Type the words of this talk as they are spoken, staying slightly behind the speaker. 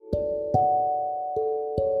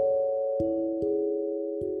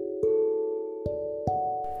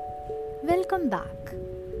Welcome back.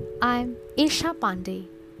 I'm Esha Pandey,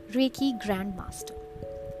 Reiki Grandmaster.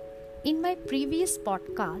 In my previous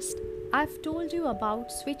podcast, I've told you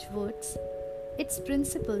about switch words, its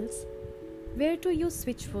principles, where to use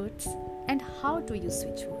switch words, and how to use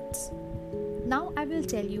switch words. Now I will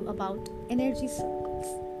tell you about energy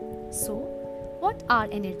circles. So, what are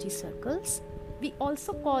energy circles? We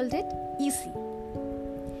also called it EC.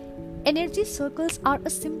 Energy circles are a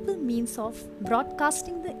simple means of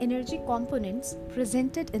broadcasting the energy components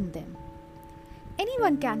presented in them.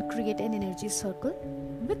 Anyone can create an energy circle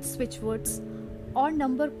with switch words or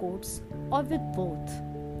number codes or with both.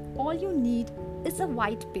 All you need is a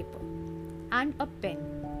white paper and a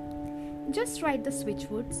pen. Just write the switch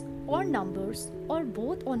words or numbers or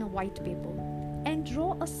both on a white paper and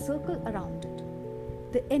draw a circle around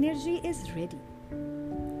it. The energy is ready.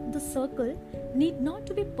 The circle need not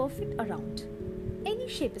to be perfect around. Any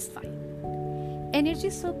shape is fine. Energy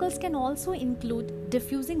circles can also include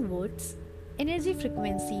diffusing words, energy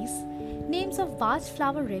frequencies, names of Bach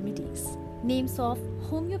flower remedies, names of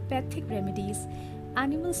homeopathic remedies,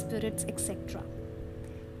 animal spirits, etc.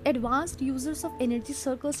 Advanced users of energy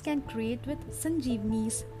circles can create with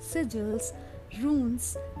sanjeevnis, sigils,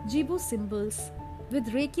 runes, jibu symbols, with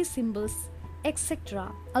Reiki symbols,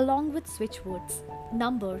 etc., along with switch words,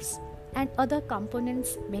 numbers, and other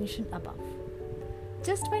components mentioned above.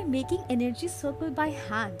 Just by making energy circle by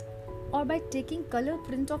hand or by taking color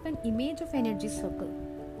print of an image of energy circle,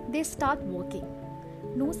 they start working.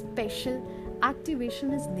 No special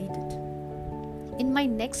activation is needed. In my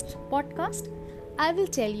next podcast, I will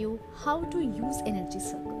tell you how to use energy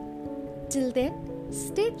circle. Till then,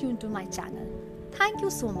 stay tuned to my channel. Thank you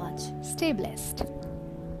so much. Stay blessed.